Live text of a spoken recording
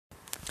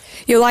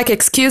You like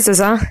excuses,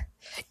 huh?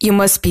 You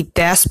must be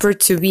desperate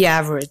to be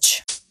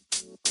average.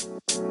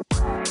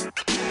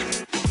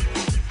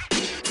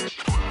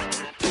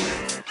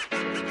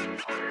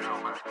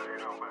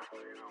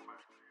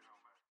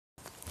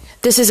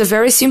 This is a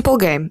very simple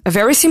game. A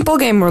very simple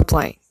game we're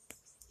playing.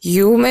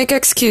 You make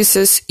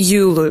excuses,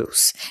 you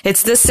lose.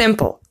 It's this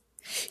simple.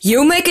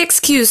 You make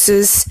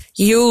excuses,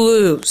 you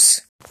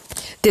lose.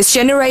 This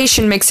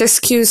generation makes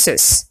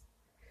excuses.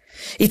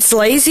 It's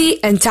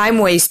lazy and time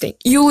wasting.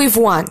 You live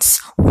once.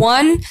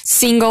 One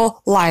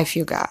single life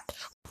you got.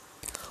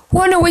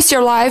 Wanna waste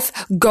your life?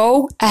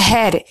 Go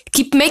ahead.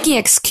 Keep making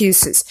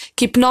excuses.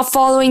 Keep not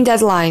following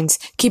deadlines.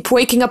 Keep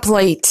waking up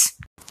late.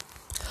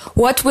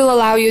 What will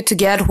allow you to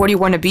get what you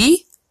want to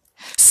be?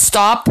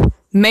 Stop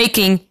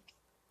making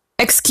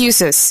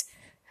excuses.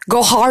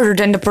 Go harder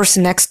than the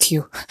person next to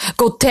you.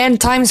 Go 10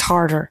 times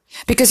harder.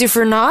 Because if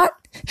you're not,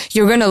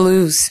 you're gonna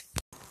lose.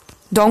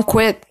 Don't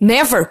quit.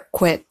 Never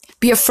quit.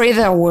 Be afraid of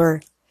that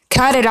word.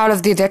 Cut it out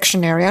of the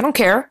dictionary. I don't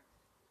care.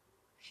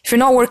 If you're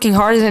not working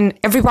harder than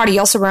everybody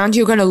else around you,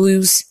 you're gonna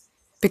lose.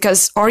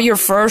 Because or you're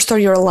first or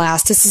you're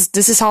last.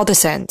 This is how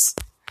this ends.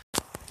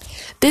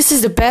 This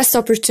is the best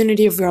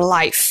opportunity of your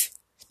life.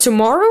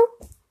 Tomorrow?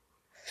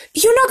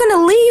 You're not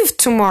gonna leave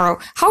tomorrow.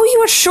 How are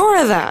you sure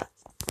of that?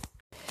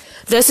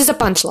 This is a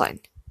punchline.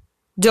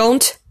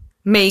 Don't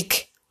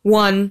make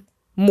one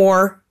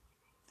more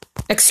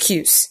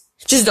excuse.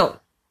 Just don't.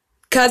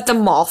 Cut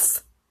them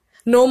off.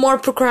 No more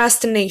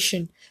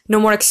procrastination. No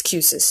more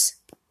excuses.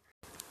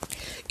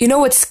 You know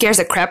what scares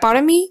the crap out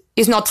of me?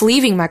 Is not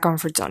leaving my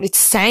comfort zone. It's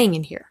staying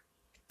in here.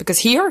 Because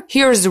here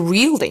is the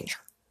real danger.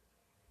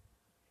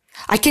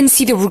 I can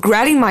see the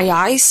regret in my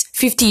eyes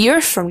 50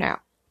 years from now.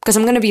 Because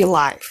I'm gonna be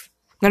alive.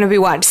 I'm gonna be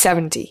what?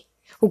 70.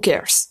 Who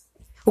cares?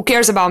 Who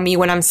cares about me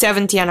when I'm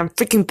 70 and I'm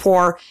freaking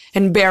poor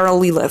and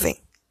barely living?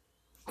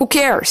 Who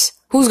cares?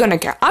 Who's gonna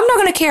care? I'm not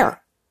gonna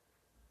care.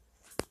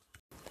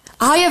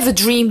 I have a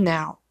dream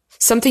now.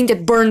 Something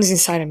that burns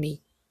inside of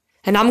me.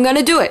 And I'm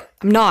gonna do it.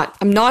 I'm not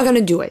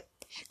gonna do it.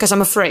 Because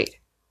I'm afraid.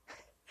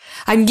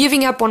 I'm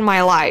giving up on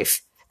my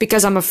life.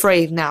 Because I'm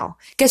afraid now.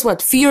 Guess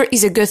what? Fear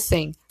is a good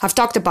thing. I've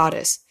talked about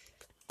this.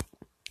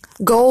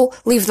 Go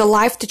live the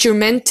life that you're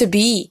meant to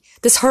be.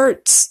 This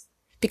hurts.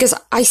 Because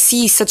I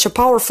see such a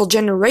powerful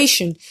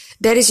generation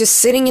that is just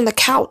sitting in the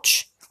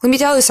couch. Let me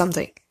tell you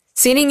something.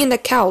 Sitting in the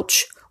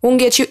couch won't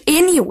get you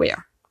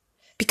anywhere.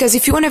 Because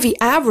if you want to be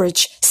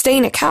average, stay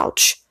in a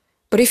couch.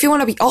 But if you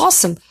want to be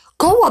awesome,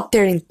 go out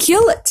there and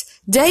kill it.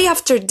 Day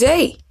after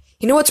day.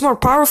 You know what's more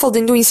powerful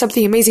than doing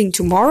something amazing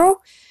tomorrow?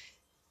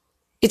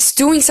 It's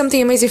doing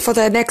something amazing for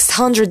the next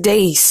 100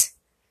 days.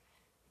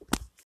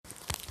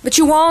 But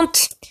you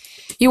won't.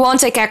 You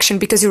won't take action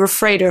because you're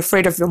afraid. You're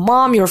afraid of your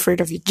mom, you're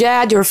afraid of your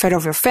dad, you're afraid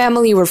of your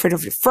family, you're afraid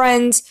of your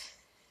friends.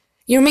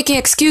 You're making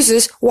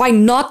excuses why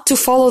not to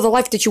follow the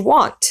life that you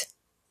want.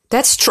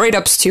 That's straight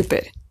up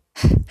stupid.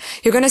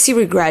 You're gonna see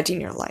regret in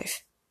your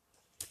life.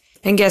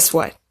 And guess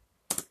what?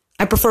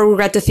 I prefer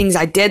regret the things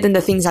I did than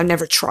the things I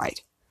never tried.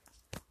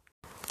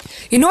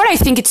 You know what I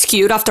think it's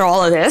cute after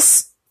all of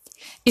this?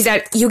 Is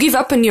that you give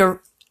up on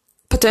your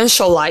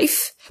potential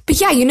life.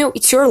 But yeah, you know,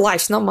 it's your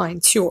life, not mine,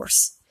 it's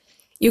yours.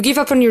 You give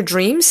up on your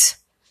dreams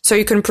so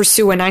you can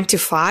pursue a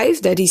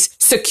 9-to-5 that is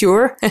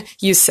secure,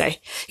 you say.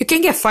 You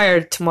can get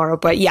fired tomorrow,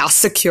 but yeah,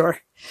 secure.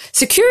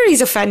 Secure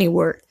is a funny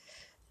word.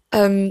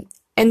 And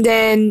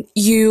then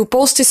you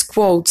post these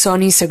quotes on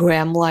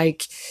Instagram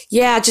like,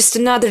 yeah, just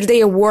another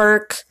day of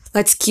work.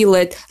 Let's kill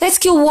it. Let's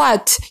kill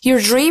what? Your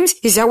dreams?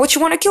 Is that what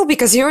you want to kill?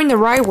 Because you're in the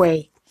right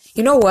way.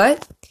 You know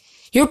what?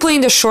 You're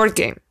playing the short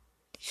game.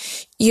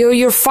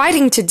 You're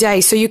fighting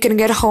today so you can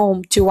get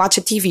home to watch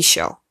a TV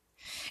show.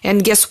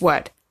 And guess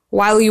what?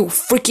 While you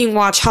freaking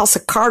watch House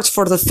of Cards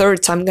for the 3rd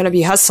time, I'm gonna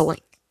be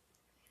hustling.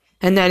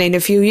 And then in a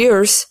few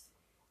years,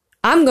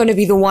 I'm gonna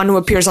be the one who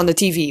appears on the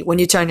TV when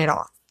you turn it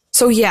on.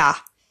 So yeah,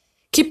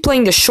 keep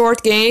playing the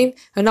short game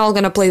and I'm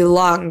gonna play the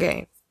long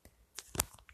game.